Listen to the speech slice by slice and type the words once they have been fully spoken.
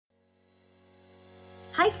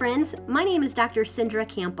Hi friends, my name is Dr. Cindra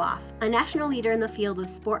Kampoff, a national leader in the field of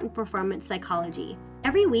sport and performance psychology.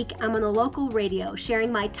 Every week, I'm on the local radio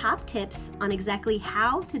sharing my top tips on exactly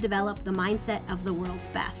how to develop the mindset of the world's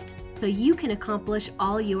best, so you can accomplish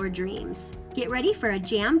all your dreams. Get ready for a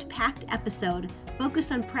jammed-packed episode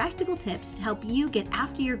focused on practical tips to help you get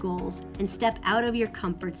after your goals and step out of your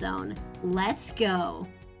comfort zone. Let's go.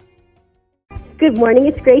 Good morning.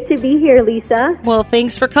 It's great to be here, Lisa. Well,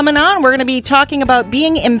 thanks for coming on. We're going to be talking about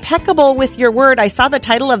being impeccable with your word. I saw the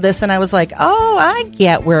title of this and I was like, oh, I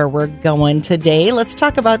get where we're going today. Let's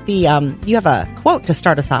talk about you have a quote to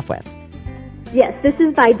start us off with. Yes, this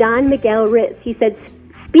is by Don Miguel Ruiz. He said,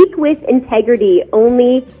 speak with integrity,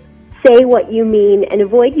 only say what you mean, and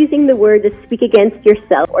avoid using the word to speak against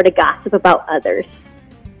yourself or to gossip about others.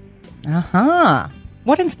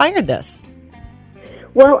 What inspired this?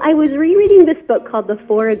 Well, I was rereading this book called The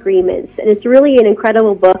Four Agreements, and it's really an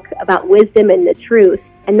incredible book about wisdom and the truth.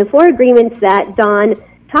 And the four agreements that Don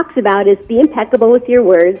talks about is be impeccable with your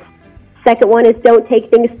words. Second one is don't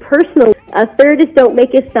take things personally. Third is don't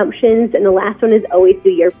make assumptions. And the last one is always do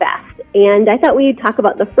your best. And I thought we'd talk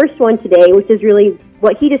about the first one today, which is really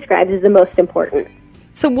what he describes as the most important.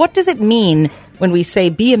 So what does it mean when we say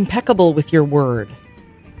be impeccable with your word?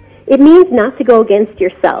 It means not to go against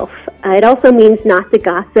yourself. It also means not to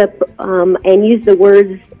gossip and use the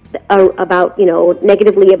words about,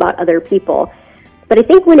 negatively about other people. But I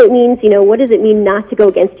think when it means, what does it mean not to go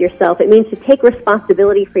against yourself? It means to take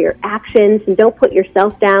responsibility for your actions and don't put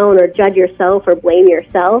yourself down or judge yourself or blame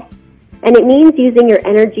yourself. And it means using your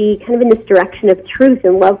energy kind of in this direction of truth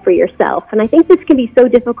and love for yourself. And I think this can be so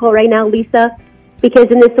difficult right now, Lisa, because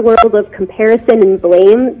in this world of comparison and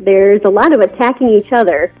blame, there's a lot of attacking each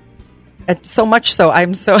other. So much so,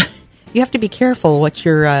 you have to be careful what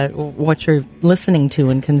you're listening to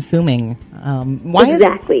and consuming.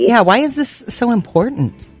 Exactly. Why is this so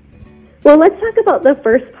important? Well, let's talk about the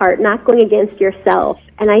first part, not going against yourself.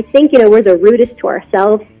 And I think, we're the rudest to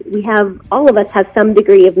ourselves. All of us have some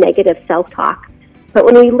degree of negative self-talk. But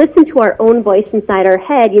when we listen to our own voice inside our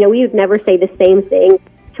head, we would never say the same thing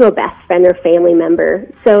to a best friend or family member.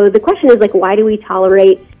 So the question is, why do we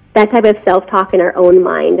tolerate that type of self-talk in our own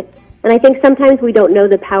mind? And I think sometimes we don't know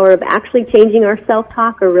the power of actually changing our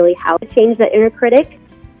self-talk or really how to change that inner critic.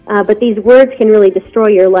 But these words can really destroy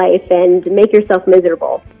your life and make yourself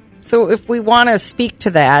miserable. So if we want to speak to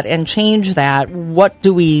that and change that, what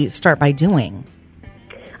do we start by doing?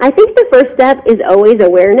 I think the first step is always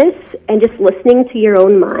awareness and just listening to your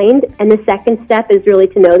own mind. And the second step is really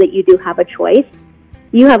to know that you do have a choice.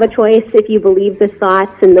 You have a choice if you believe the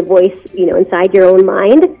thoughts and the voice, inside your own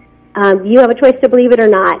mind. You have a choice to believe it or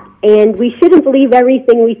not. And we shouldn't believe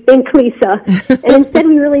everything we think, Lisa. And instead,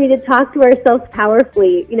 we really need to talk to ourselves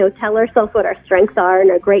powerfully, tell ourselves what our strengths are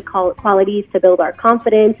and our great qualities to build our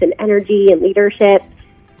confidence and energy and leadership,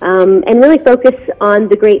 and really focus on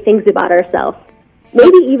the great things about ourselves.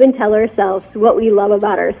 Maybe even tell ourselves what we love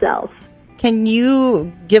about ourselves. Can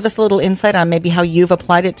you give us a little insight on maybe how you've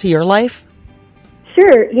applied it to your life?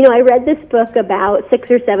 Sure. I read this book about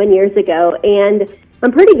 6 or 7 years ago, and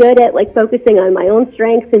I'm pretty good at focusing on my own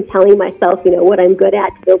strengths and telling myself, what I'm good at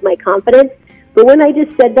to build my confidence. But when I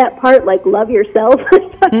just said that part, love yourself, I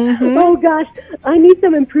thought, oh gosh, I need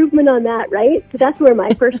some improvement on that, right? So that's where my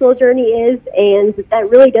personal journey is, and that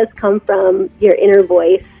really does come from your inner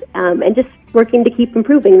voice and just working to keep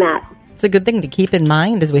improving that. It's a good thing to keep in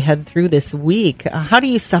mind as we head through this week. How do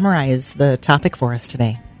you summarize the topic for us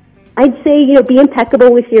today? I'd say, be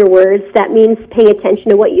impeccable with your words. That means paying attention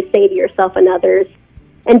to what you say to yourself and others.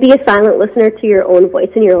 And be a silent listener to your own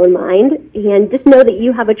voice and your own mind. And just know that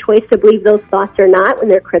you have a choice to believe those thoughts or not when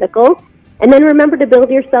they're critical. And then remember to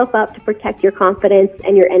build yourself up to protect your confidence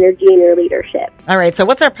and your energy and your leadership. All right, so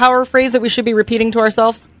what's our power phrase that we should be repeating to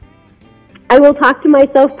ourselves? I will talk to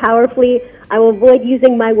myself powerfully. I will avoid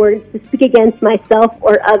using my words to speak against myself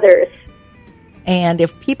or others. And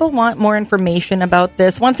if people want more information about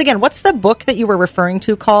this, once again, what's the book that you were referring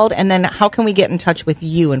to called? And then how can we get in touch with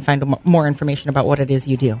you and find more information about what it is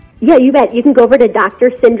you do? Yeah, you bet. You can go over to Dr.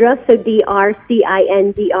 Cindra, so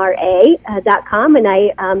DrCindra.com, and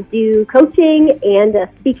I do coaching and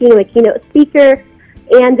speaking. I'm a keynote speaker.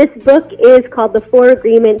 And this book is called The Four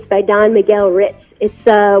Agreements by Don Miguel Ruiz. It's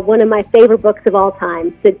one of my favorite books of all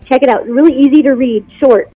time. So check it out. Really easy to read,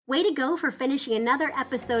 short. Way to go for finishing another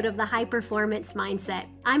episode of the High Performance Mindset.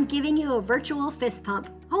 I'm giving you a virtual fist pump.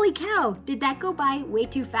 Holy cow, did that go by way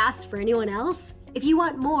too fast for anyone else? If you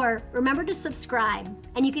want more, remember to subscribe,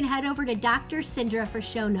 and you can head over to Dr. Cindra for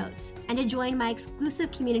show notes and to join my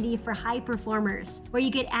exclusive community for high performers, where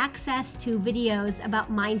you get access to videos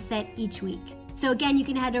about mindset each week. So again, you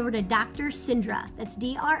can head over to Dr. Cindra. That's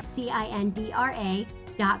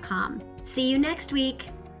DrCindra.com. See you next week.